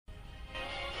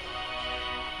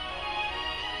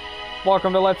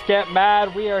Welcome to Let's Get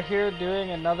Mad. We are here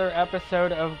doing another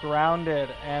episode of Grounded,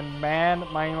 and man,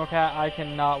 my emo cat, I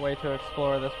cannot wait to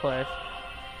explore this place.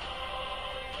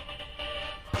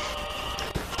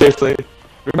 Seriously,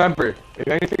 remember, if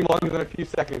anything longer than a few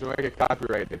seconds, we'll get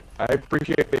copyrighted. I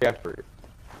appreciate the effort.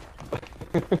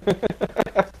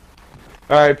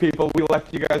 Alright people, we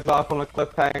left you guys off on a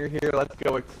cliffhanger here. Let's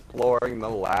go exploring the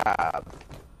lab.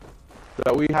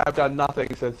 So we have done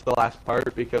nothing since the last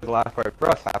part, because the last part for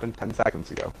us happened 10 seconds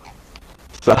ago.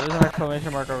 So There's an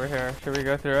exclamation mark over here. Should we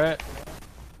go through it?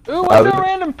 Ooh, what's a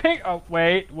random pink? Oh,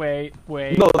 wait.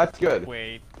 No, that's good.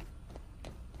 Wait.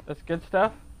 That's good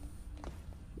stuff?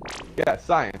 Yeah,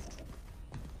 science.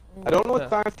 I don't know what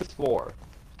science is for.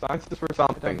 Science is for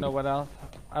something. I don't know what else.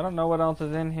 I don't know what else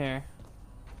is in here.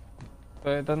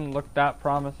 But it doesn't look that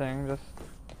promising. Just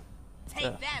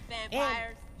take that,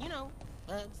 vampires. You know,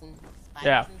 bugs and spiders.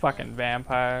 Yeah, and fucking stuff.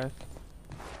 vampires.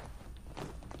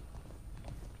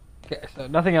 Okay, so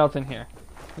nothing else in here.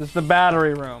 This is the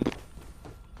battery room.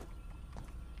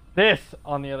 This,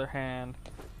 on the other hand,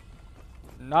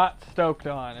 not stoked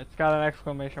on. It's got an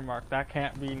exclamation mark. That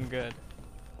can't be good.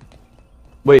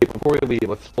 Wait, before we leave,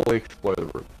 let's fully explore the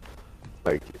room.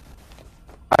 Like,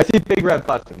 I see big red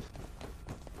buttons.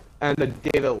 And a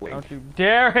data link. Don't you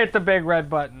dare hit the big red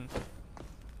button.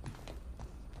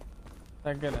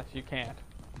 Thank goodness you can't.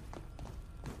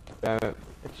 Damn it.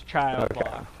 It's child Okay.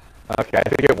 locked. Okay, I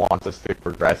think it wants us to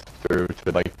progress through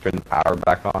to, like, turn the power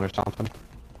back on or something.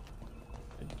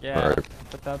 Yeah, Or-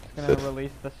 but that's gonna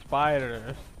release the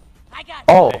spiders. I got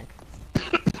Oh! think.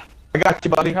 I got you,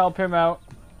 Can buddy. you help him out?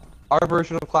 Our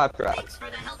version of Claptrap. Thanks for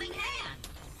the helping hand.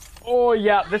 Oh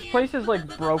yeah, this place is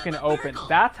like broken open.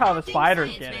 That's how the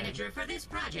spiders get in. Manager for this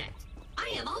project. I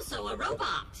am also a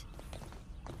robot.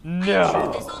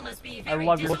 No. This all must be I very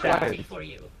love your disorienting style. for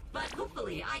you, but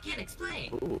hopefully I can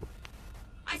explain. Ooh.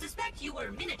 I suspect you were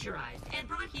miniaturized and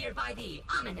brought here by the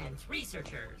Eminent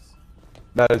researchers.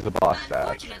 That is the boss stat.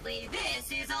 Unfortunately,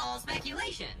 this is all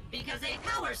speculation, because a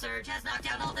power surge has knocked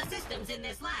out all the systems in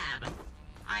this lab.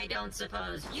 I don't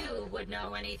suppose you would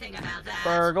know anything about that.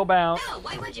 Burgle bounce. No,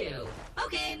 why would you?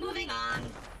 Okay, moving on.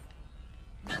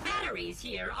 The batteries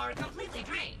here are completely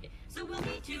drained, so we'll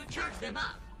need to charge them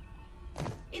up.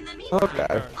 In the meantime,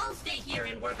 Okay. I'll stay here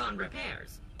and work on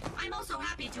repairs. I'm also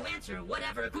happy to answer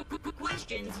whatever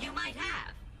questions you might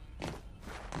have.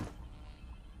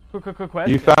 Quick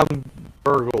question. You found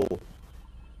Burgle.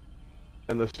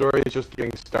 And the story is just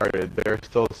getting started. There's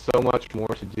still so much more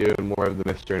to do and more of the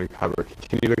mystery to cover.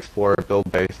 Continue to explore,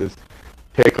 build bases,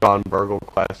 take on Burgle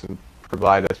quests, and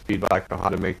provide us feedback on how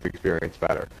to make the experience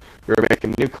better. We're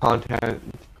making new content,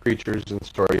 creatures, and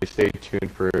stories. Stay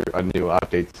tuned for a new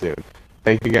update soon.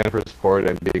 Thank you again for support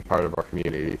and being part of our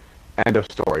community. End of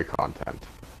story content.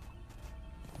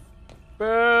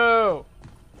 Boo!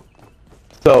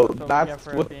 So That's what we get that's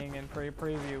for what. being in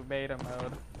preview beta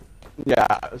mode. Yeah.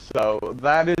 So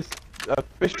that is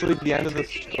officially the end of the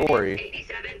story.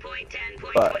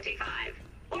 But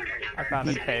I found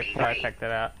a tape, so I checked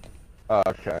it out.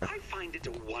 okay. I find it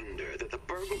a wonder that the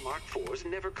Burgle Mark IVs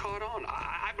never caught on.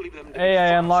 I believe them to be Hey, I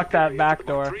far unlocked that superior back to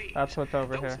the Mark door. IIIs. That's what's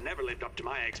over Those here. never lived up to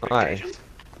my expectations. Nice.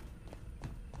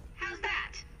 How's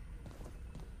that?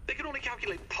 They can only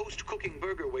calculate post-cooking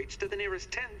burger weights to the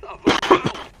nearest tenth of a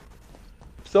pound.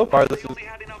 So far, this They is only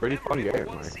had enough pretty funny memory for game.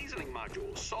 one Like. seasoning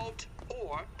module, salt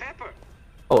or pepper.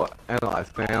 Oh, analyze.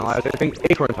 I think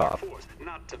Acorn Top.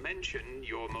 Not to mention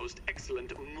your most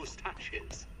excellent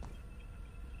mustaches.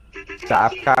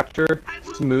 Staff capture,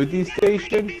 smoothie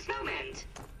station. This moment.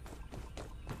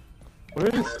 What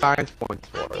are the science points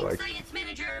for? Acting Like, Science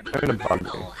Manager they're gonna bug me.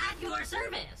 Burgle at your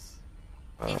service.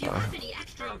 If you have any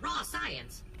extra raw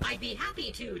science, I'd be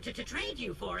happy to trade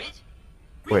you for it.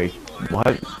 Bring Wait, me more of what?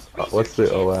 my lost What's the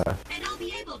research OS? chips, and I'll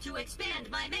be able to expand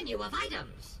my menu of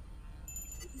items.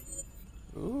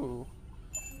 Ooh.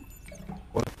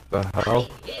 What the hell?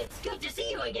 Hey, it's good to see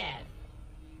you again.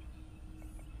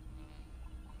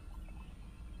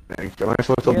 Am I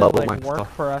supposed to He has, level like, my work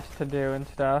stuff? for us to do and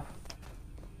stuff.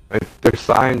 Like, there's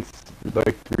science,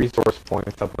 like, resource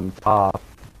points up on top.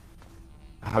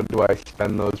 How do I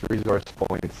spend those resource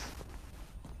points?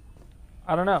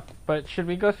 I don't know, but should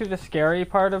we go through the scary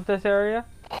part of this area?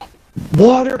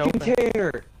 Water Open.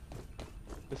 container!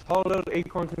 This hollowed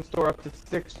acorn can store up to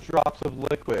 6 drops of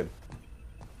liquid.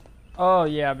 Oh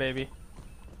yeah, baby.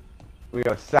 We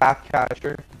got a sap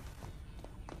catcher.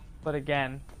 But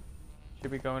again,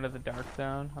 should we go into the dark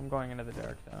zone? I'm going into the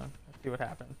dark zone. Let's see what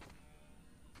happens.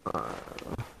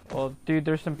 Well, dude,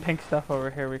 there's some pink stuff over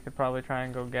here we could probably try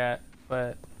and go get,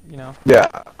 but, you know. Yeah,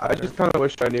 I just kind of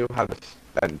wish I knew how to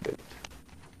spend it.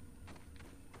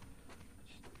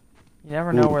 You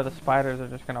never know Ooh. where the spiders are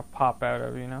just gonna pop out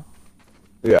of, you know?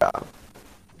 Yeah.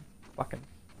 Fucking.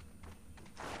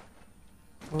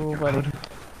 Ooh, buddy.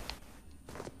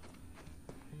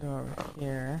 Go over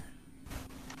here.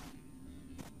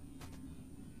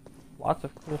 Lots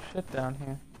of cool shit down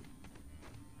here.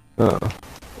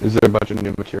 Is there a bunch of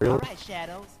new materials? Alright,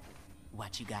 Shadows.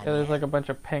 What you got Yeah, there's now? like a bunch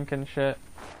of pink and shit.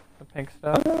 The pink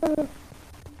stuff.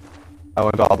 I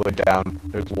went all the way down.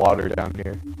 There's water down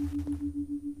here.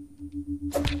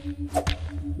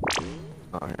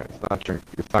 Oh, yeah, it's not drink.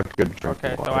 It's not good drinking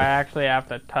Okay, water. so I actually have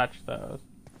to touch those.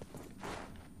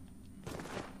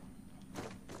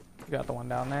 You got the one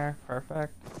down there.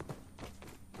 Perfect.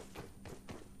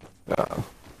 Yeah.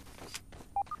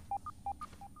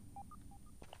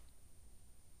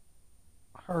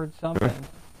 Heard something.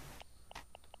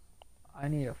 I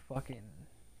need a fucking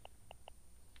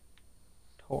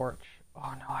torch.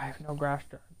 Oh no, I have no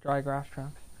dry grass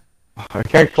trunks. I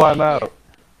can't climb out.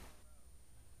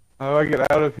 How do I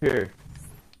get out of here?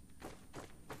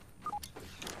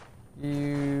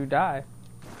 You die.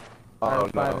 Oh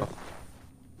Spiders.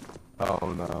 no. Oh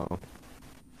no.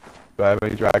 Do I have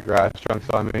any dry grass trunks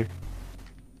on me?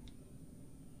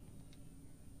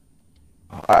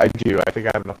 I do. I think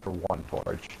I have enough for one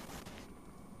torch.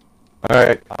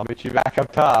 Alright, I'll meet you back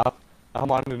up top.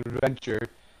 I'm on an adventure.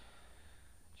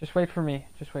 Just wait for me.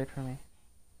 Just wait for me.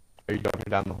 Are you jumping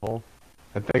down the hole?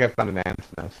 I think I found an ant's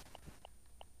nest.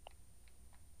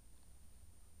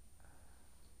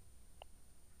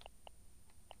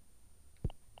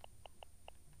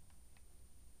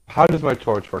 How does my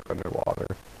torch work underwater?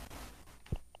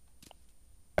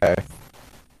 Hey.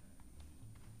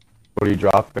 What are you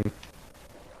dropping?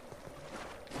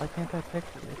 Why can't I pick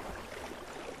you?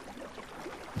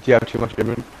 Do you have too much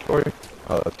inventory?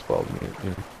 Oh, that's 12 minutes.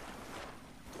 Yeah.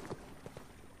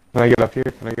 Can I get up here?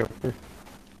 Can I get up here?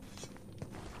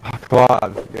 Oh, come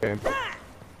on, game.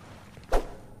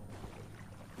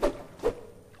 Come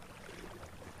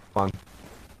on.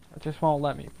 It just won't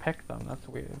let me pick them. That's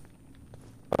weird.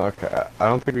 Okay, I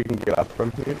don't think we can get up from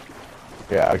here.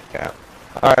 Yeah, I can't.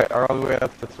 Alright, we're on the way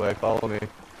up this way. Follow me.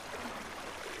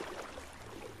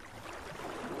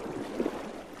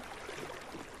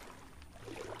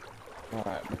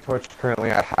 Alright, my torch is currently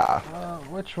at half.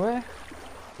 Which way?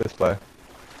 This way.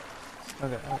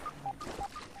 Okay.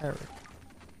 There we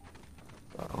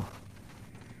go. Oh.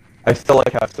 I still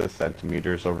like how it says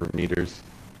centimeters over meters.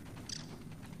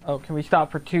 Oh, can we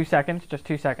stop for 2 seconds? Just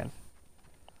 2 seconds.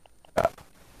 Yeah.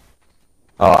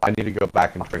 Oh, I need to go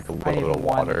back and drink a I little need bit of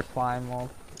water. one slime mold.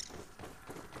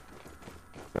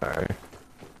 Sorry.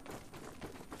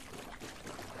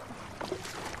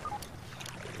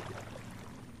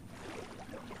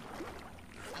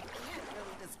 I can't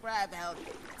really describe how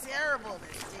terrible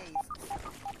this tastes.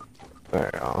 There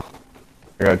you go.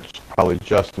 I got probably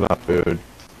just enough food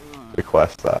to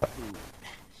quest that.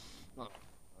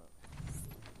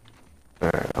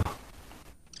 There you go.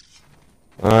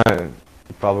 Alright,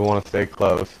 you probably want to stay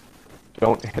close.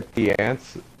 Don't hit the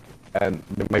ants, and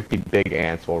there might be big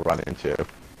ants we'll run into.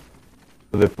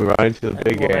 So if we run into the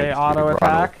big Will ants, they we auto run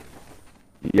attack?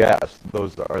 Yes,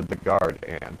 those are the guard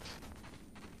ants.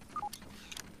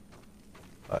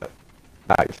 But,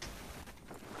 nice.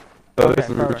 So Okay, this is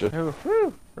we were perfect. just,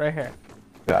 Woo, right here.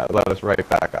 yeah, let us right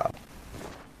back up.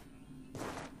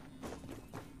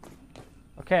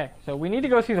 Okay, so we need to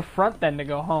go through the front then to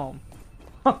go home.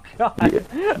 Oh god.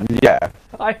 Yeah,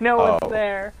 I know it's Oh.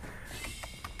 there.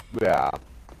 yeah.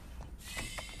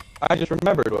 I just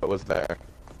remembered what was there.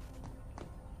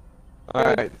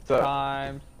 Alright, so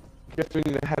Times. guess we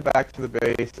need to head back to the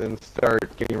base and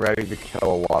start getting ready to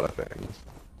kill a lot of things.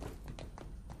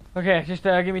 Okay, just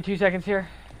give me 2 seconds here.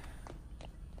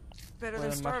 Better Where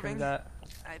than the mushrooms starving, at?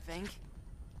 I think.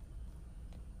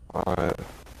 Alright,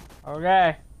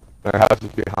 Okay. their house is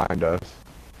behind us.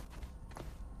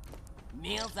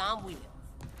 Meals on wheels.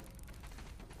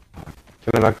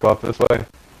 Can I not go up this way?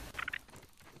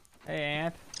 Hey,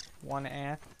 ant. One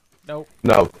ant. Nope.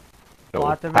 No. No.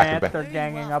 Lots of pack ants. back. They're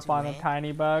ganging up on a Ant.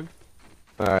 tiny bug.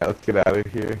 Alright, let's get out of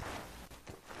here.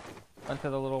 Bunch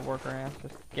of the little worker ants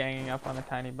just ganging up on a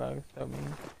tiny bug. So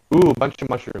mean. Ooh, bunch of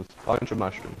mushrooms. Bunch of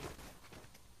mushrooms.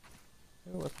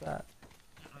 Ooh, what's that?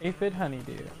 Aphid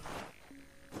honeydew.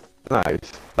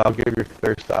 Nice. That'll give your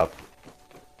thirst up.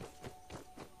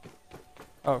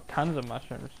 Oh, tons of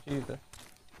mushrooms. Jesus.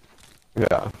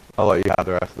 Yeah, I'll let you have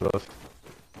the rest of those.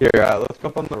 Here, let's go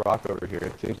up on the rock over here.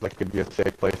 It seems like it'd be a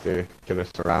safe place to get our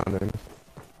surroundings.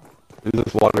 Is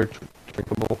this water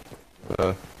drinkable?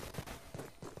 I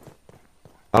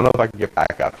don't know if I can get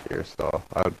back up here, so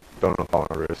I don't know if I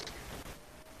want to risk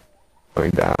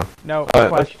going down. No, Alright,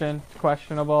 question. It's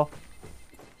questionable.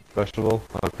 Vegetable?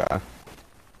 Okay.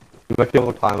 You might be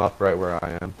able to climb up right where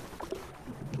I am.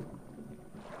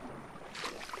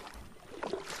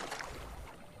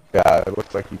 Yeah, it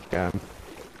looks like you can.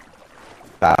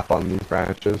 Tap on these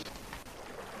branches.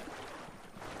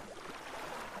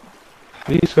 How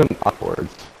do you swim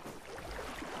upwards?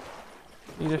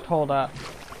 You just hold up.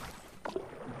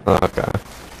 Okay.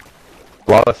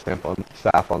 A lot of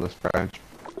sap on this branch.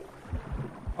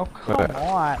 Oh, come Okay.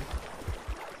 on.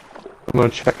 I'm gonna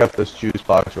check out this juice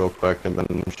box real quick, and then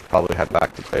we should probably head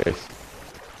back to base.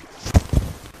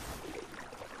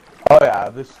 Oh yeah,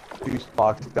 this juice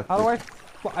box got How do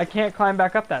I can't climb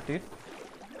back up that, dude.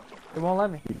 It won't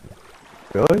let me.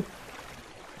 Really?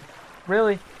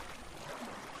 Really?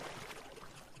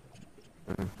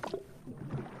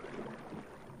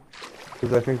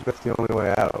 Because I think that's the only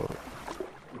way out.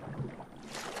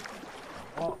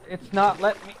 Well, it's not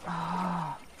letting me.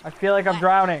 I feel like I'm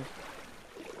drowning.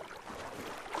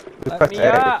 Just Let press me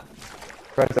A. up.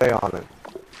 Press A on it.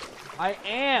 I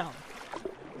am.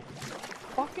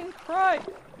 Fucking Christ.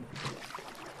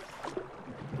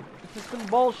 This is some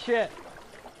bullshit.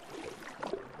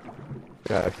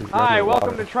 Yeah, if you're Hi, running welcome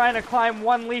water. to trying to climb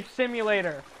One Leaf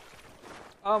Simulator.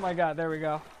 Oh my god, there we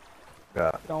go.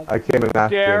 Yeah. Don't I came in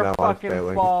after you, dare now I'm fucking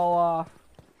failing. fall off.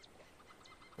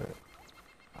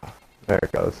 There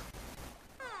it goes.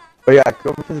 But yeah,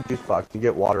 go over to the juice box. You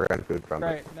get water and food from it.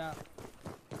 Right, now.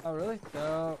 Oh, really?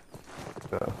 No.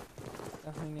 So,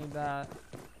 Definitely need that.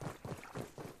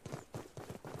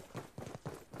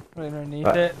 Right underneath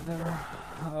Right. it.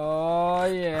 Oh,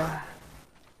 yeah.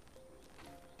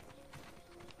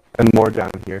 and more down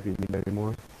here if you need any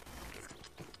more.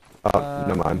 Oh,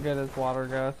 never I'm mind. good as water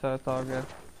goes, so it's all good.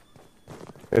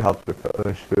 It helps with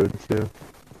finish food too.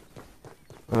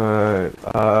 Alright,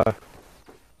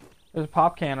 There's a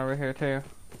pop can over here, too.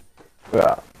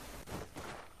 yeah.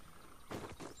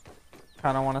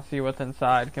 Kind of want to see what's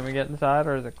inside. Can we get inside,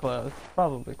 or is it closed?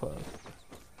 Probably closed.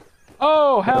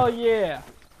 Oh, hell yeah!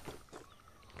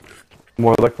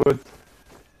 More liquids?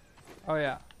 Oh,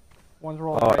 yeah. One's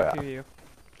rolling Oh, right yeah. to you.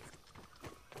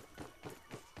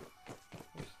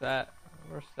 Where's that?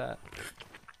 Where's that?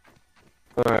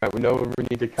 Alright, we know where we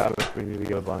need to come if we need to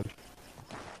get a bunch.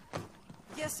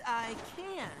 Yes, I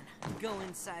can go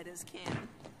inside his can.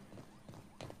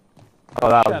 Oh,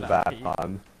 that Shut was a up, bad Pete.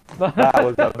 pun. That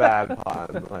was a bad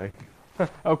pun, like,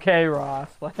 Okay, Ross.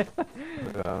 Like,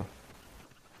 yeah.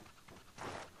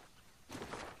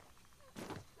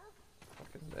 what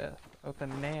is this? Oh, it's a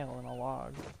nail in a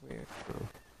log. That's weird.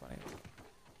 Funny.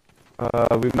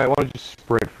 We might want to just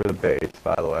sprint for the base,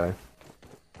 by the way.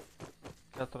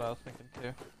 That's what I was thinking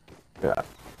too. Yeah.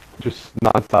 Just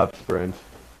non-stop sprint.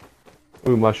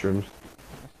 Ooh, mushrooms.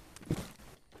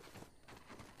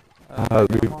 You we- got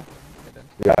them all? I did.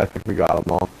 Yeah, I think we got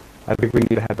them all. I think we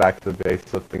need to head back to the base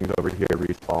so things over here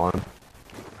respawn.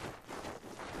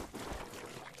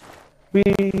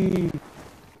 Whee!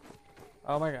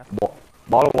 Oh my god.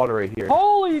 Bottle water right here.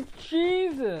 Holy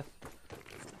Jesus!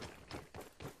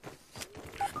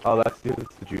 Oh, that's the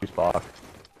juice box.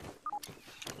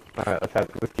 Alright,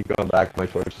 let's keep going back. My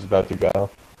torch is about to go.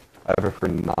 I prefer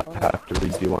not to have to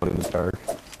redo one in the dark.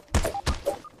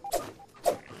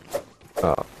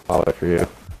 Oh, I'll wait for you.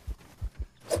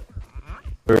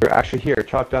 We're actually here.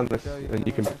 Chop down this, Go, and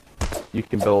you go.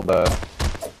 can build a.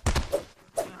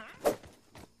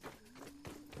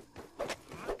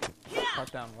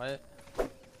 Cut down what?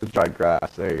 The dried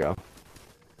grass. There you go.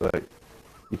 But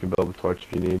you can build a torch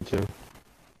if you need to.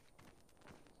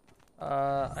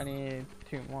 I need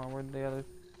 2 more. Where'd the other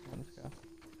ones go?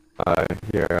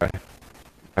 Here,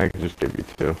 I can just give you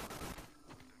 2.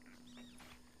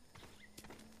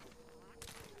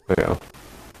 There you go.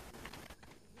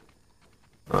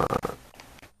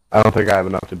 I don't think I have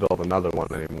enough to build another one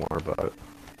anymore, but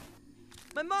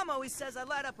My mom always says I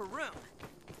light up a room.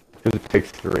 because it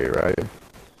takes 3, right?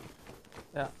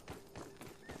 Yeah.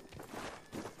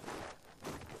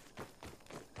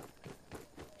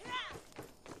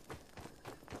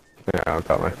 Yeah, I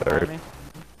got my Behind 3rd. me.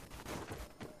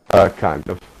 Kind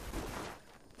of.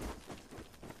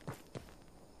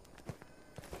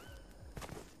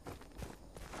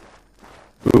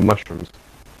 Ooh, mushrooms.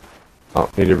 Oh,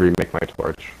 need to remake my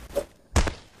torch.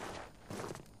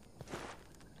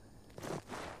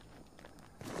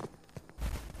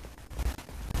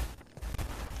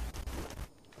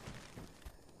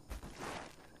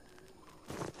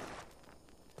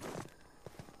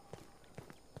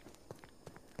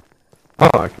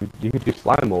 Oh, you can do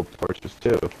slime mold torches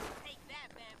too.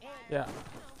 Yeah.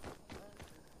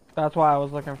 That's why I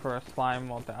was looking for a slime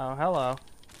mold. Oh, hello.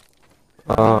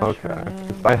 Oh, okay.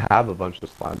 'Cause I have a bunch of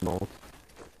slime molds.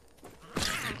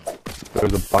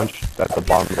 There's a bunch at the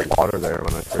bottom of the water there when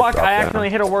I first Fuck, dropped I down. accidentally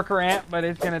hit a worker ant, but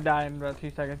it's gonna die in about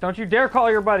 2 seconds. Don't you dare call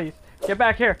your buddies. Get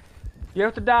back here. You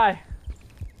have to die.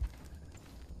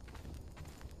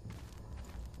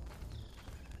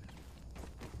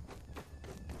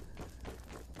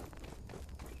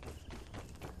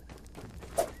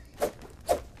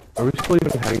 Are we still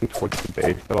even heading towards the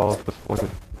base at all at this point?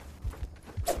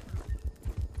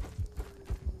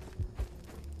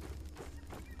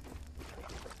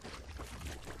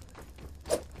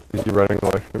 Is he running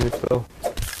away from me still?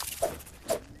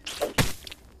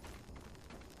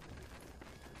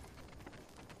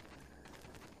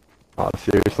 Oh,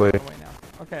 seriously? Oh, wait,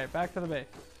 now. Okay, back to the base.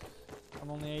 I'm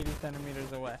only 80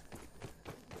 centimeters away.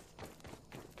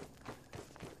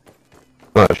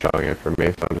 I'm not showing it for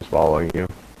me, so I'm just following you.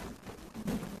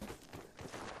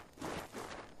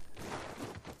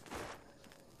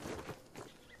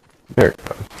 There it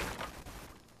goes.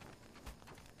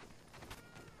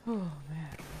 Oh,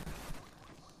 man.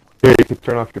 Here, you can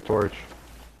turn off your torch.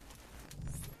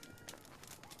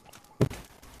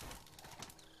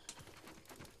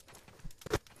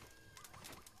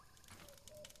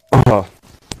 Oh,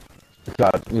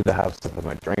 God, I need to have some of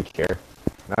my drink here.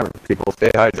 Now people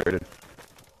stay hydrated.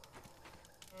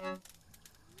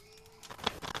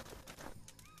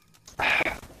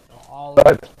 All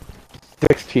But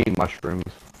 16 mushrooms.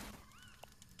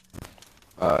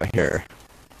 Here.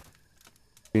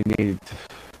 You need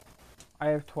I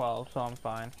have 12, so I'm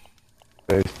fine.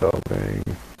 base building,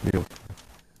 meal.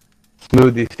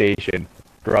 Smoothie station,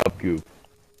 grub goop.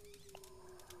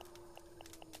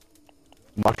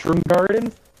 Mushroom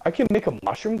garden? I can make a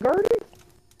mushroom garden?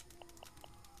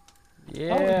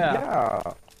 Yeah. Oh, yeah.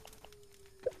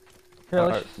 Here,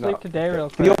 let's just sleep today real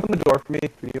Can you quick. open the door for me?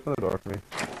 Can you open the door for me?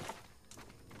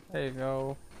 There you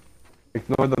go.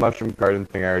 Ignore the mushroom garden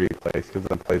thing I already placed, because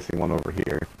I'm placing one over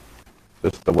here.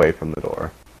 Just away from the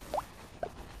door.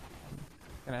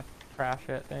 Gonna trash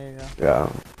it. There you go.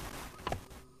 Yeah.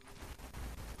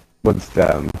 What's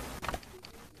them?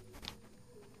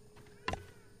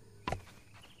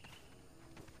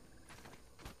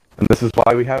 And this is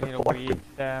why we have Need it a collected. weed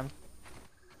stem.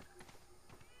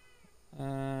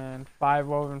 And 5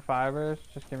 woven fibers.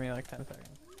 Just give me like 10 seconds.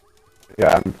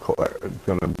 Yeah, I'm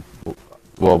gonna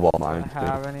global I mine don't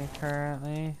have too. any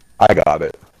currently. I got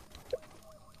it.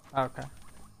 Okay.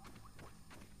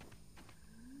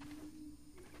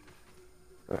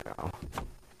 Yeah.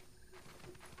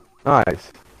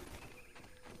 Nice.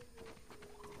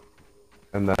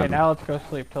 And then Okay, now let's go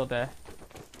sleep till day.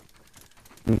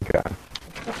 okay.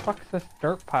 What the fuck is this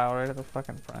dirt pile right at the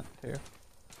fucking front, too?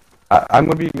 I'm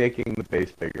gonna be making the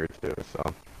base bigger too, so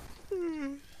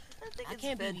I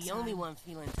can't be the only one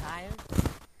feeling tired.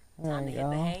 There Time to you hit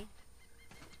the go. hay.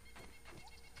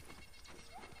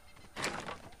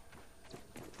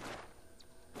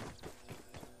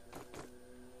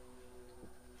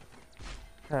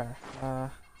 There.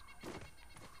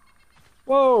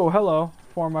 Whoa, hello.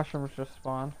 4 mushrooms just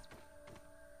spawned.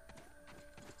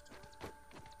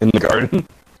 in the garden.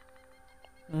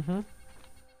 Mm-hmm.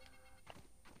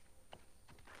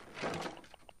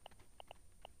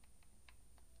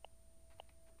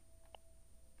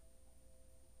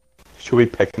 Should we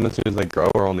pick them as soon as they grow,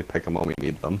 or only pick them when we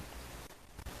need them?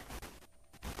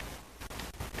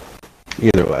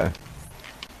 Either way.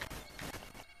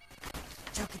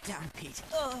 Choke it down, Pete.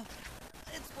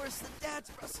 It's worse than Dad's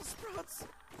Brussels sprouts.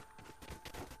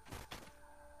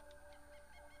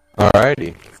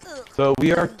 Alrighty. So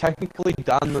we are technically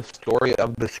done the story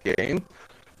of this game.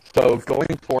 So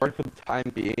going forward for the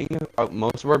time being,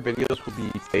 most of our videos will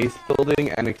be base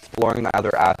building and exploring the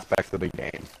other aspects of the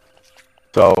game.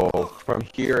 So from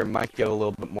here it might get a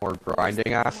little bit more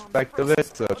grinding aspect of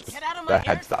it, so just Get out of a my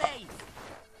heads up airspace.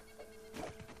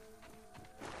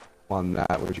 on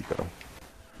that. Where'd you go?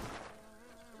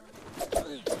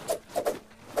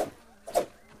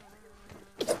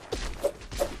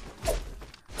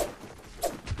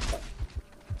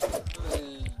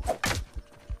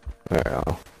 There we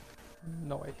go.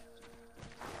 Noise.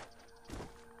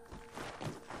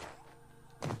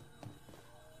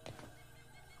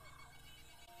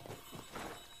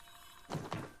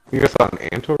 You guys saw an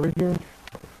ant over here?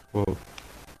 Whoa.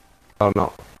 Oh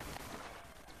no.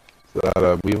 Is that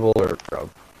a weevil or a grub?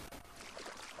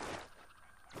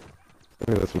 I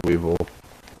think that's a weevil.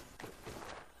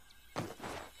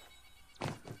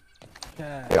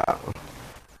 Okay. Yeah.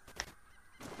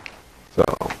 So.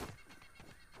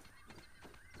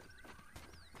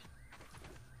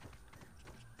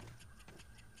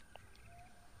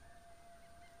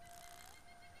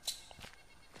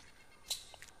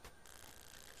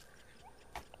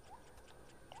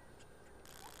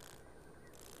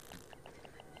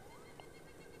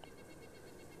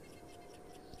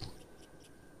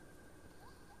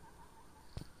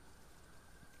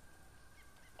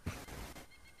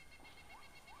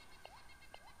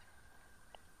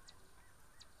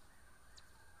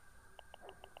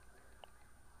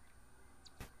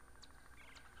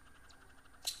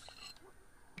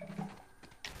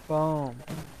 Boom.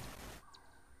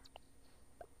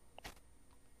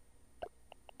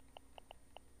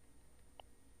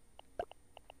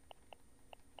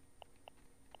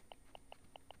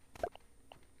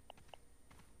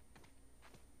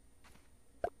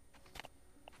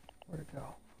 Where'd it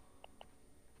go?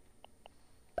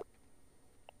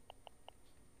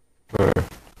 Alright,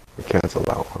 we cancel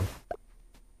that one.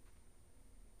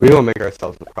 We will make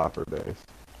ourselves a proper base.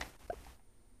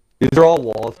 These are all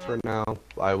walls for now.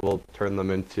 I will turn them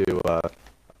into,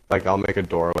 like, I'll make a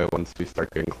doorway once we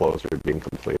start getting closer to being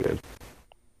completed.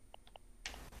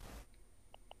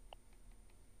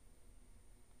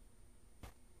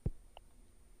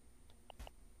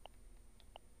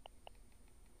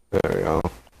 There we go.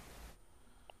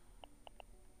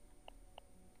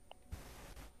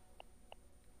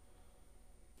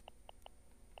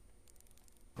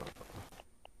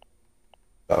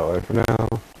 That way for now.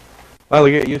 Well,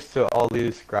 we get used to all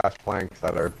these grass planks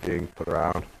that are being put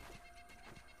around.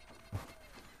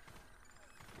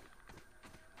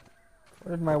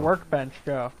 Where did my workbench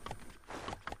go?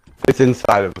 It's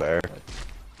inside of there.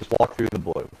 Just walk through the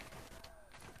blue.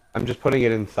 I'm just putting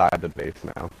it inside the base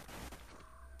now.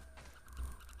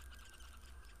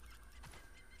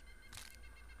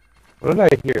 What did I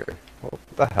hear? What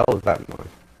the hell is that noise?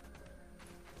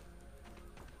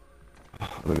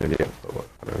 Oh, I'm an idiot, but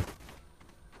whatever.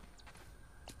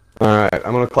 Alright,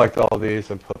 I'm gonna collect all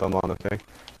these and put them on the thing.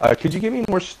 Could you give me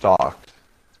more stocks?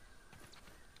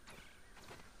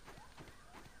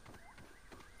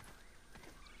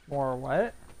 More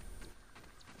what?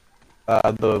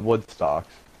 The wood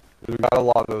stocks. We've got a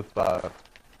lot of,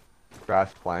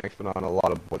 grass planks, but not a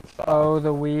lot of wood stocks. Oh,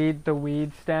 the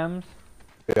weed stems?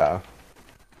 Yeah.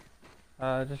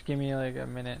 Just give me like a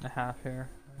minute and a half here.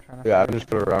 Yeah, I'm just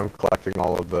going around collecting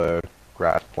all of the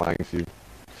grass planks you've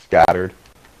scattered,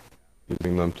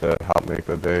 using them to help make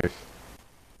the base.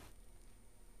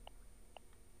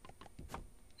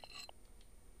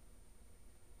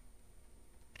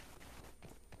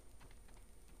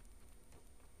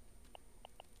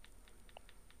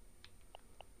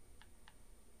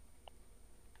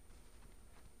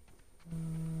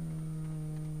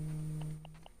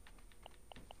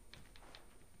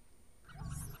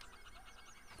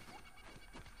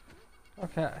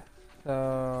 Okay,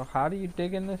 so how do you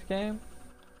dig in this game?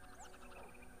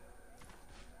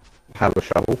 Have a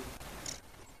shovel.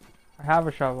 I have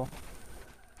a shovel.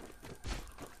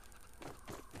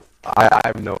 I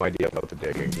have no idea about the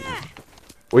digging.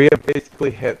 We have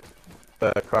basically hit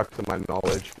the crux of my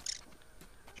knowledge.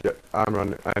 Shit, I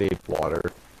need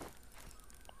water.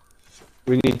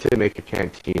 We need to make a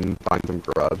canteen, find some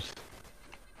grubs.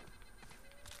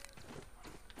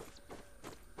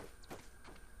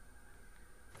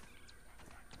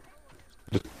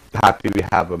 Just happy we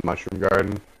have a mushroom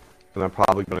garden, and I'm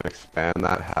probably going to expand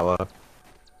that hella.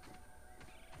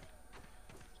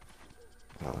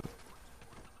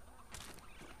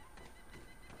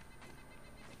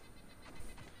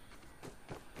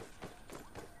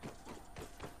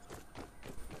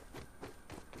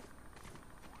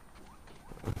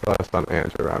 I saw some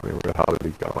ants around me. Where the hell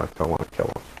did he go? I don't want to kill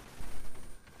him.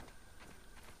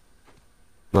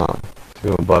 No,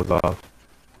 he's gonna buzz off.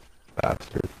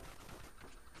 Bastard.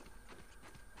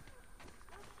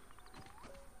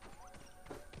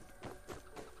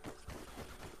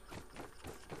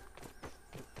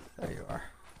 There you are.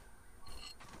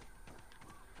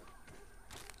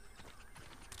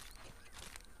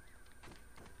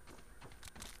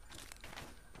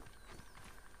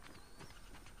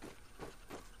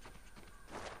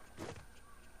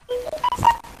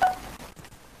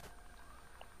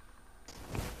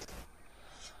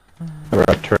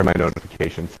 I turned my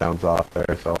notification sounds off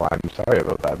there, so I'm sorry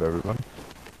about that, everyone.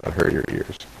 That hurt your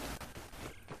ears.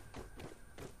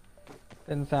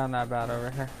 Didn't sound that bad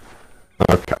over here.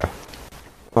 Okay.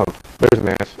 Oh, there's an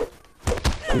ant.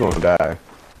 I'm gonna die.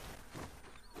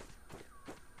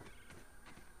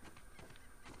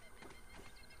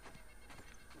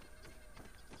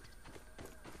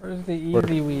 Where's the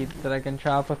easy weeds that I can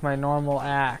chop with my normal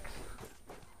axe?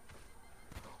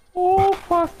 Oh,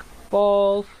 fuck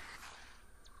balls.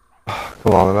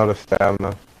 Come on, I'm out of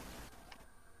stamina.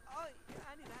 Oh, yeah,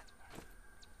 I knew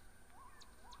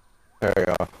that. There we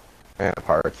go. Ant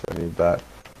parts, I need that.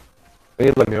 I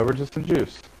need to let me over just the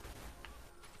juice.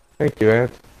 Thank you,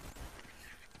 Ant.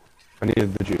 I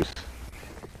needed the juice.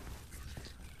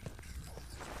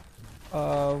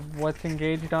 What's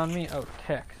engaged on me? Oh,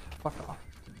 ticks. Fuck off.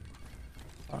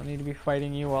 I don't need to be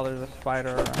fighting you while there's a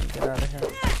spider around. Get out of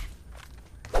here.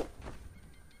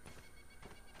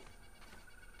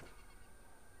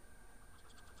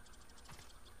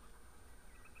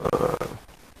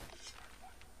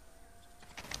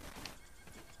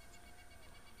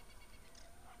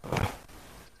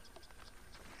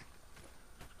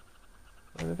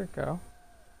 did it go?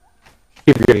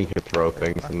 Keep forgetting you can throw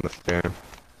things in this game.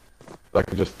 I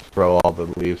could just throw all the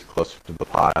leaves closer to the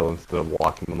pile instead of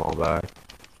walking them all back.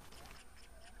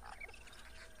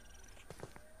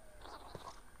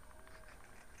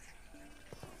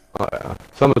 Oh yeah,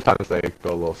 sometimes they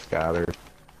go a little scattered,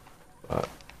 but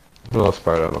for the most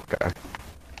part I'm okay.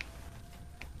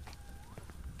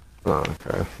 Oh,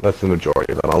 okay, that's the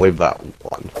majority of them. I'll leave that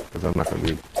one, because I'm not going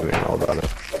to be doing all about it.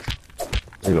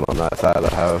 Even on that side of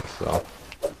the house, so.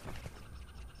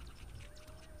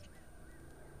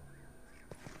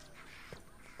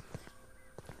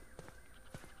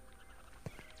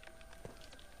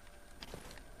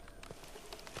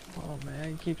 Oh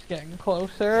man, he keeps getting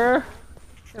closer.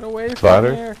 Get away Spider?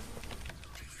 from here.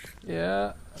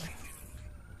 Yeah.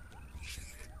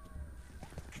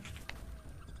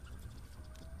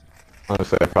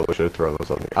 Honestly, I probably should have thrown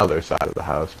those on the other side of the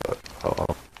house, but oh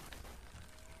well.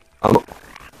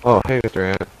 Oh, hey,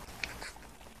 Mr. Ant.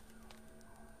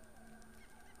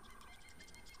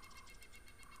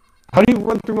 How do you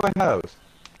run through my house?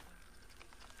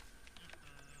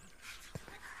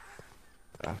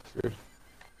 Bastard.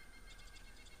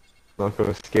 Not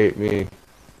gonna escape me.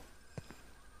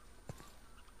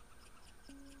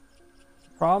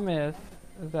 Problem is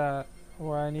that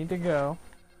where I need to go.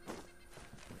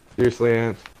 Seriously,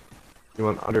 Ant? You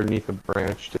went underneath a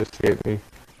branch to escape me?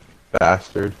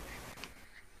 Bastard.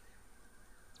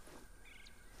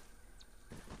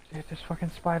 Dude, this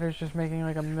fucking spider's just making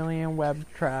like a million web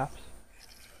traps.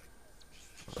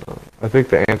 I think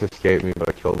the ant escaped me, but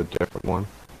I killed a different one.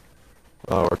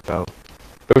 Oh, it worked out.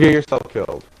 Go get yourself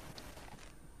killed.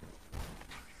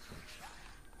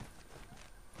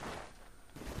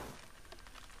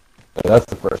 Yeah, that's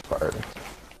the first part.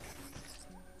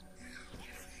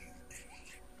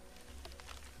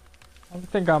 I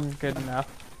think I'm good enough.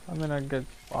 I'm in a good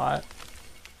spot.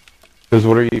 Because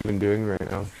what are you even doing right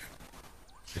now?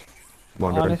 Just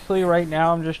wondering. Honestly, right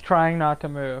now I'm just trying not to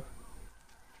move.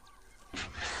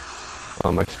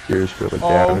 Oh, my spear's really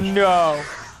Oh damaged. no!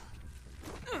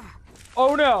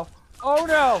 Oh no! Oh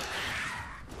no!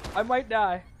 I might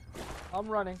die. I'm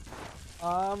running.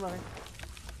 I'm running.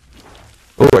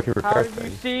 Oh, I can How repair did you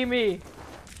things. see me?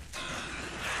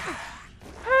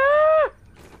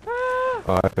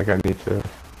 Oh, I think I need to.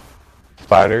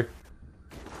 Spider?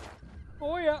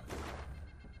 Oh yeah.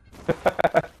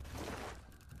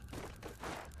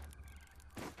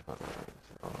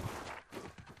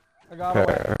 I got away.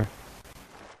 Repair.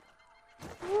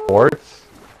 Quartz?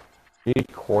 You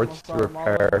need quartz Almost to got 'em all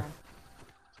repair down.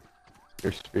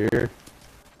 your spear?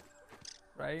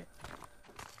 Right?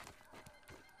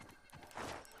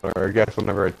 Or I guess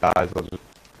whenever it dies, I'll just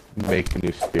make a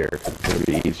new spear. It's gonna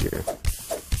be easier.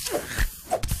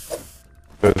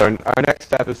 Because our next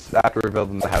step is after we're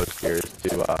building the house here is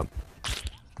to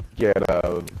get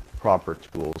proper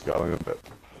tools going a bit.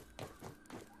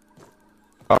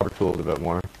 Proper tools a bit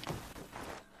more.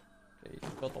 Okay, you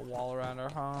built a wall around our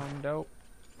home. Dope.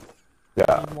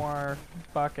 Yeah. Need more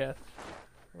buckets.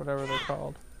 Whatever they're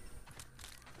called.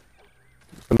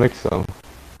 I think so.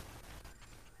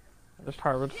 I just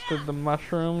harvested the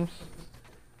mushrooms.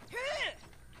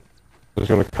 I'm just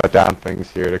gonna cut down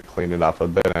things here to clean it up a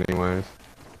bit anyways.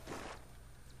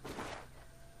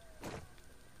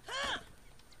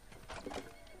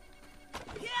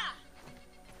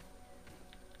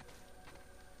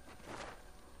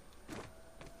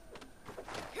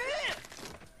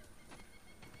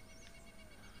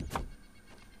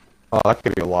 Oh, that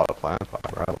could be a lot of plant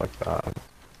fiber. I like that.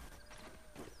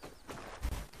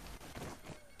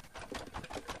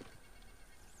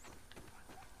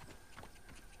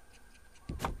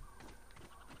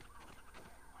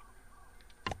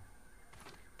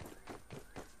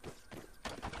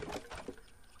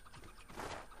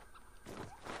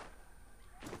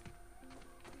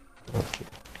 Let's see.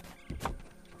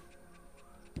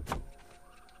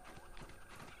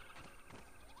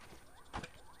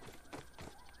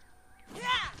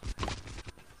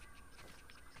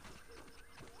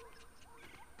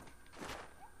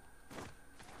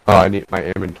 Oh, I need my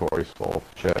inventory's full.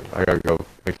 Shit, I gotta go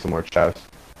make some more chests.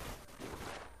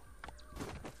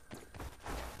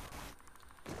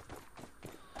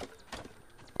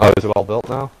 Oh, is it all built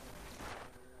now?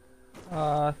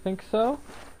 I think so.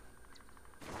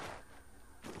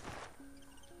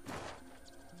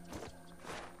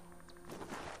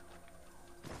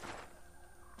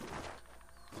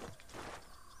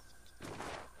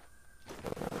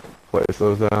 Place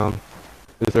those down.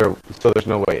 Is there? So there's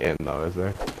no way in though, is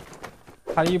there?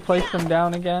 How do you place them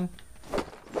down again?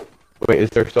 Wait, is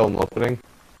there still an opening?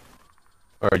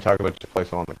 Or are you talking about just place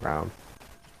them on the ground?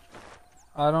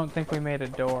 I don't think we made a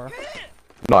door.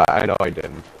 No, I know I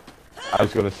didn't. I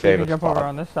was gonna You save can a jump spot. over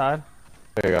on this side.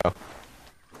 There you go.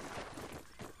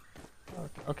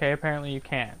 Okay, apparently you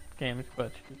can't. Game's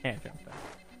glitched. You can't jump there.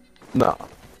 No.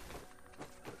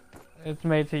 It's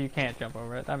made so you can't jump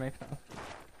over it. That makes sense.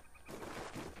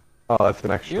 Oh, that's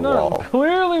an extra You know, wall. it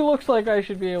clearly looks like I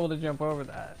should be able to jump over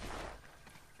that.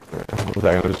 One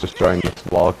second, I was destroying this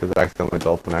wall because I accidentally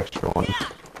built an extra one.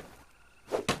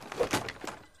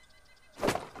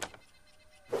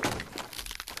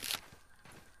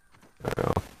 There we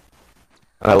go.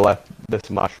 And I left this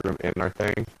mushroom in our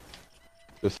thing,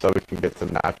 just so we can get some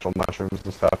natural mushrooms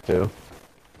and stuff too.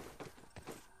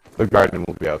 The garden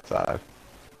will be outside.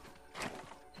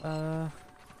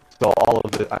 So all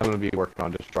of this, I'm going to be working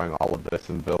on destroying all of this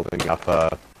and building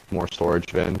up more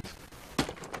storage bins.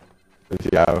 'Cause,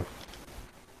 yeah.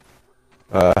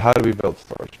 How do we build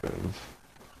storage bins?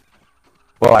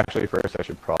 Well, actually, first I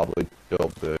should probably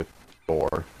build the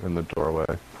door in the doorway.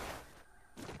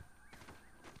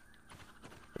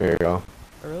 There you go.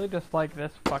 I really dislike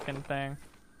this fucking thing.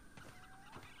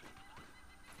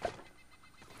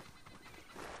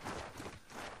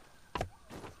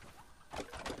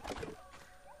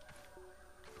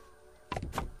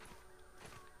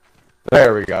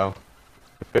 There we go.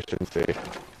 Efficiency.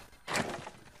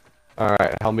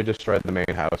 Alright, help me destroy the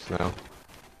main house now.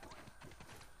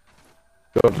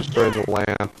 Go destroy the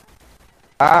lamp.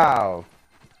 Ow!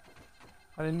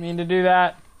 I didn't mean to do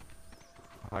that.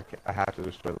 I have to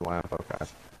destroy the lamp, okay.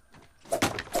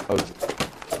 Oh.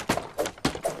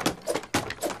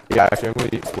 Yeah, actually I'm going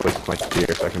to waste my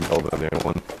spear so I can build a new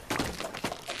one.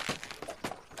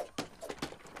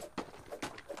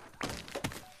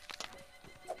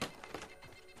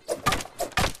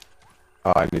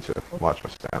 Oh, I need to watch my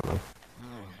stamina.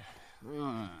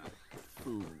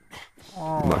 Food.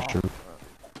 Oh. Mushroom.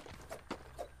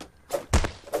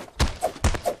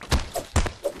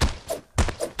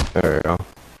 There we go.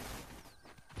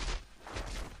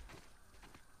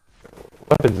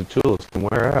 Weapons and tools can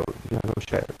wear out. Yeah, no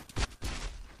shit.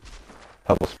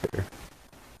 Pebble spear.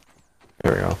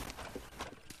 There we go.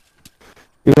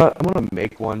 You know what? I'm gonna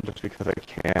make one just because I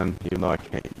can, even though I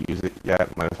can't use it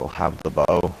yet. Might as well have the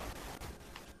bow.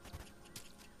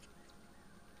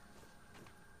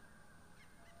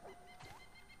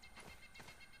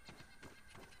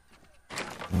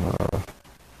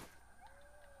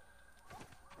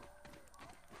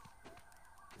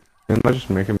 Am I just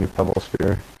making me pebble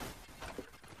spear?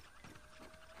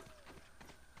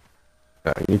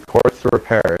 Yeah, you need quartz to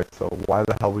repair it, so why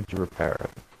the hell would you repair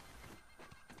it?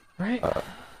 Right?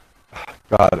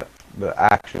 God, the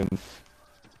actions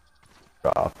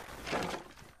stuff.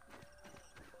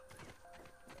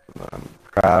 And then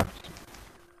craft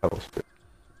pebble spear.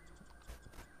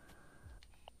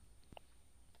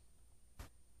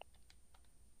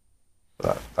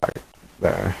 That back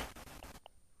there.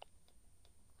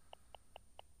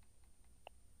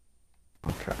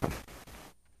 Okay.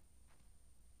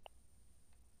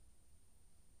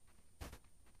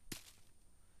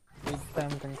 Leaf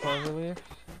stems and clover leaves.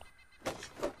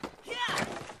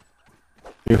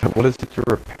 What is it to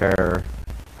repair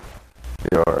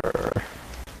your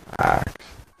axe?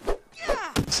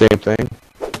 Same thing?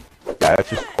 Yeah,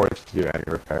 it's just quartz to do any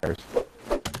repairs.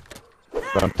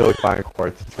 But until we find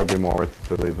quartz, it's gonna be more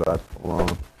worth it to leave that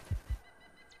alone.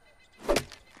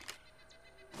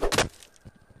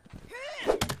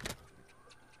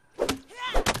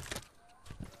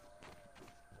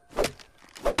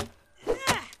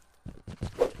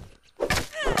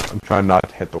 I'm trying not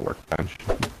to hit the workbench.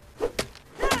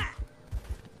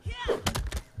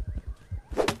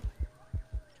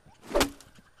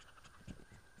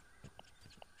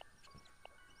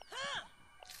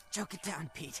 Choke it down,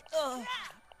 Pete.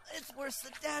 It's worse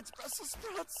than Dad's Brussels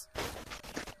sprouts.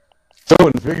 So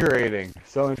invigorating,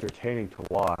 so entertaining to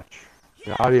watch.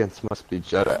 The audience must be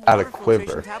at a Water quiver.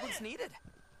 filtration tablets needed.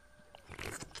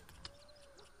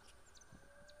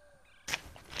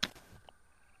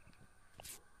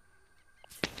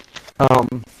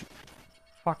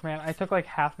 Fuck, man. I took like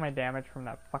half my damage from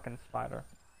that fucking spider.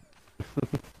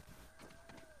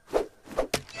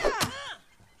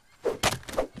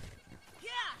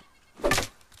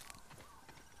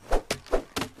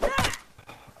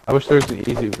 I wish there was an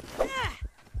easy.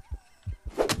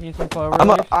 Need some clover I'm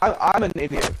leaves? an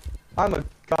idiot. I'm a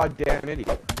goddamn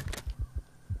idiot.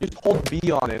 Just hold B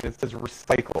on it and it says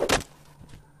recycle.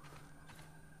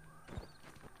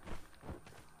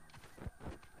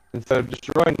 Instead of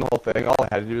destroying the whole thing, all I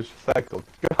had to do was recycle.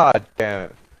 God damn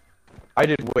it. I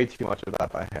did way too much of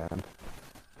that by hand.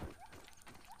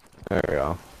 There we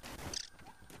go.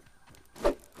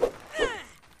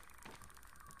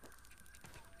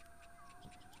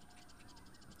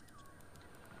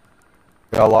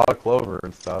 Got a lot of clover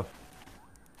and stuff.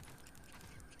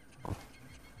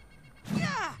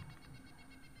 Yeah.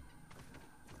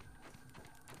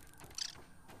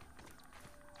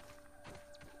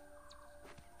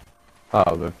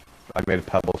 Oh, I made a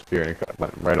pebble spear and it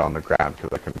went right on the ground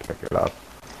because I couldn't pick it up.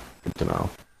 Good to know.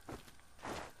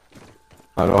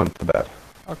 I'm going to bed.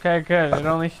 Okay, good. It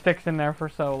only sticks in there for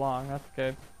so long. That's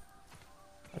good.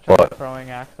 I tried What? a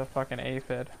throwing axe, a fucking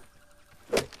aphid.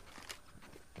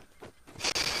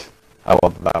 How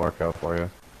well did that work out for you?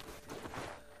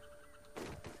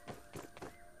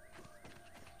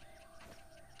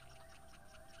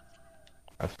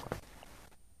 That's fine.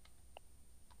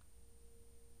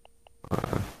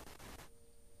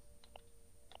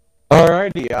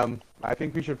 Alrighty, I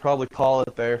think we should probably call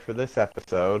it there for this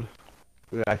episode.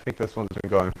 I think this one's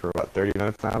been going for about 30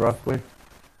 minutes now, roughly.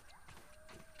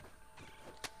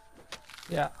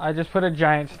 Yeah, I just put a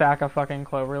giant stack of fucking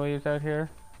clover leaves out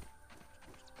here.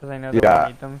 Because I know that Yeah.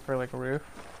 we need them for like a roof.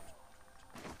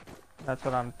 That's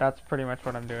pretty much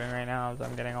what I'm doing right now, is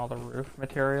I'm getting all the roof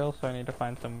materials, so I need to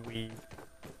find some weed.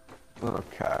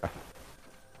 Okay.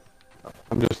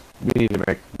 We need to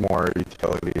make more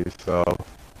utilities, so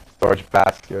storage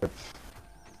baskets.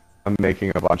 I'm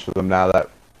making a bunch of them now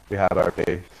that we have our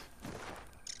base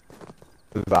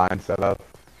design set up.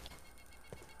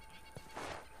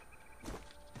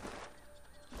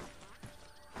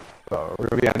 So we're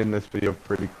gonna be ending this video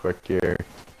pretty quick here.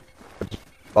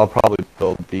 I'll probably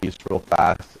build these real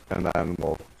fast, and then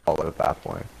we'll call it at that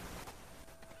point.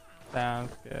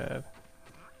 Sounds good.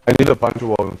 I need a bunch of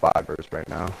woven fibers right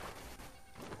now.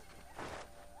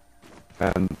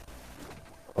 And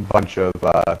a bunch of,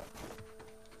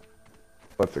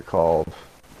 what's it called?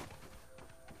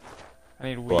 I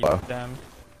need weed stems.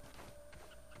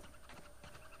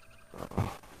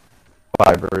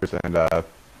 Fibers and,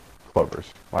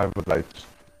 clovers. Why would I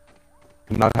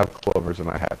not have clovers in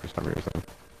my head for some reason?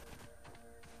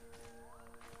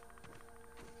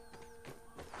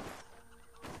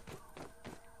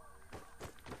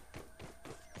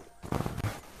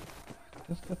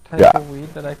 Just the type of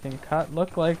weed that I can cut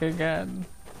look like again.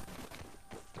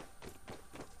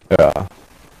 Yeah.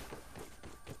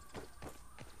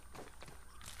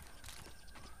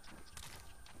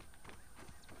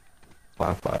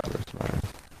 Plant fibers, man.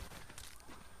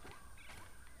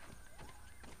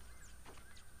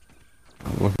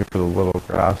 I'm looking for the little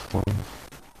grass ones.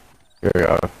 Here we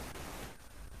go.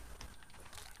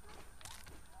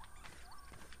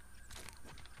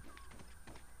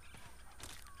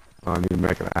 Oh, I need to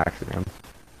make an axe again.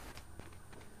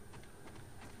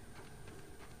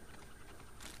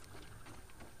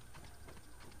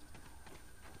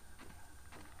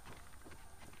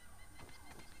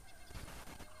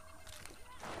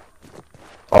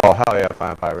 Oh, hell yeah,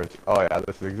 plant fibers. Oh yeah,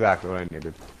 this is exactly what I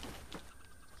needed.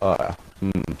 Oh yeah.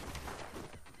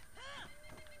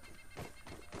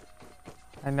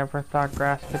 I never thought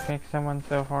grass could make someone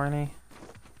so horny.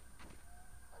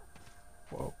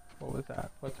 Whoa, what was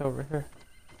that? What's over here?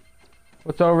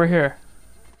 What's over here?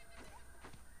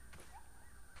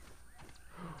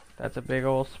 That's a big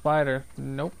old spider.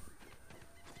 Nope.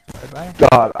 Bye-bye.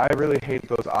 God, I really hate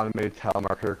those automated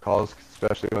telemarketer calls,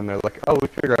 especially when they're like, oh, we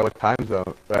figure out what time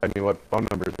zone, what phone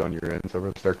number zone you're in, so we're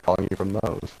gonna start calling you from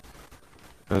those.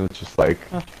 And it's just like,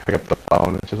 pick up the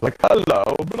phone, it's just like, hello,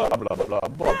 blah, blah, blah,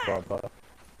 blah, blah, blah.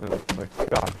 And it's like,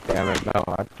 God damn it, no,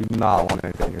 I do not want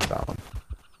anything you're selling.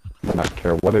 I do not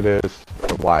care what it is,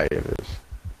 or why it is.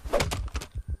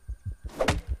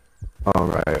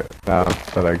 Alright, now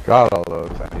that I got all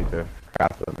those, I need to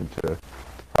craft them into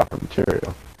proper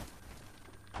material.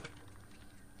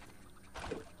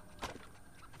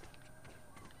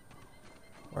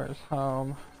 Where's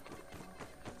home?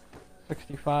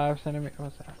 65 centimeters.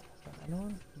 What's that? Is that another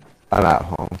one? I'm at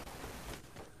home.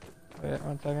 Wait,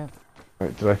 1 second.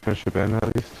 Wait, did I finish the bin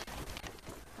at least?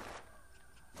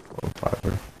 Oh,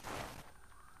 fiber.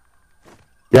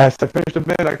 Yes, I finished the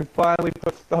bin. I can finally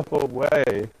put stuff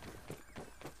away.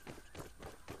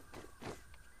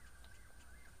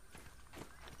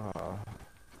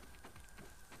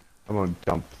 I'm gonna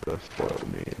dump the spoiled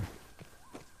meat.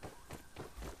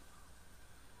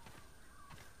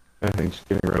 I think just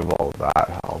getting rid of all of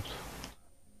that helps.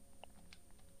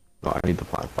 No, I need the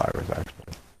plant fibers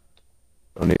actually.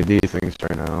 Don't need these things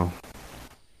right now.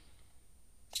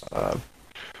 I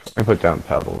can put down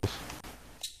pebbles.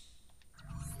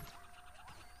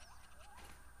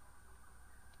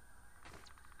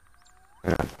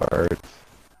 And parts.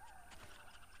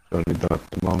 Don't need them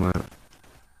at the moment.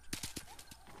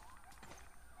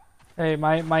 Hey,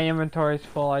 my inventory's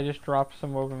full. I just dropped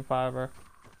some woven fiber.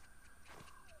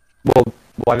 Well,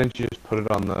 why didn't you just put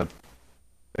it on the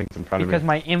things in front Because of me.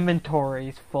 my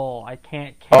inventory's full. I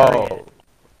can't carry Oh. it.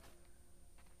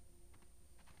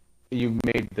 You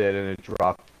made it and it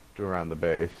dropped around the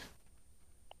base.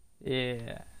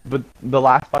 Yeah. But the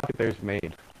last bucket there's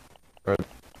made. Or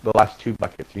the last 2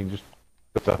 buckets. You can just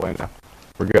put stuff away now.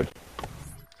 We're good.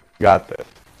 Got this.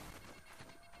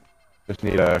 Just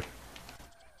need a...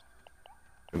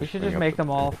 We should just make them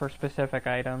all for specific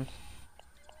items.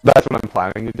 That's what I'm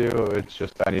planning to do. It's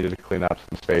just I needed to clean up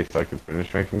some space so I could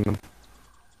finish making them.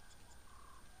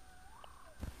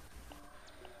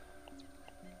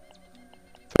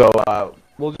 So,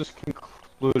 we'll just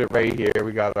conclude it right here.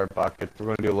 We got our buckets. We're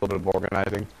going to do a little bit of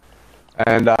organizing.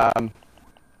 And,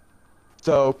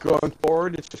 so going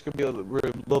forward, it's just going to be a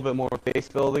little bit more base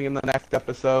building in the next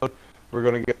episode. We're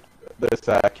going to get this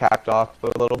capped off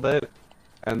a little bit.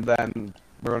 And then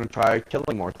we're going to try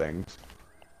killing more things.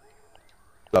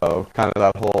 So, kind of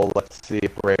that whole, let's see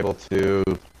if we're able to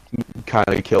kind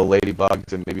of kill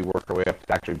ladybugs and maybe work our way up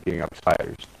to actually beating up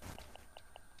spiders.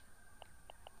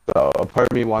 So, a part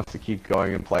of me wants to keep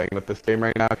going and playing with this game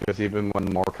right now, because even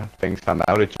when more things come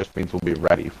out, it just means we'll be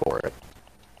ready for it.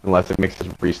 Unless it makes us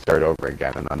restart over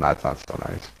again, and then that's not so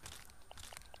nice.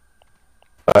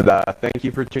 But, thank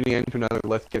you for tuning in to another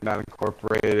Let's Get Down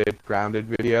Incorporated Grounded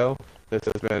video. This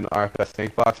has been RFS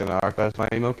Snakebox and RFS My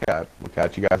Emo Cat. We'll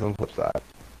catch you guys on the flip side.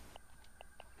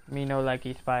 Me no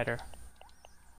likey spider.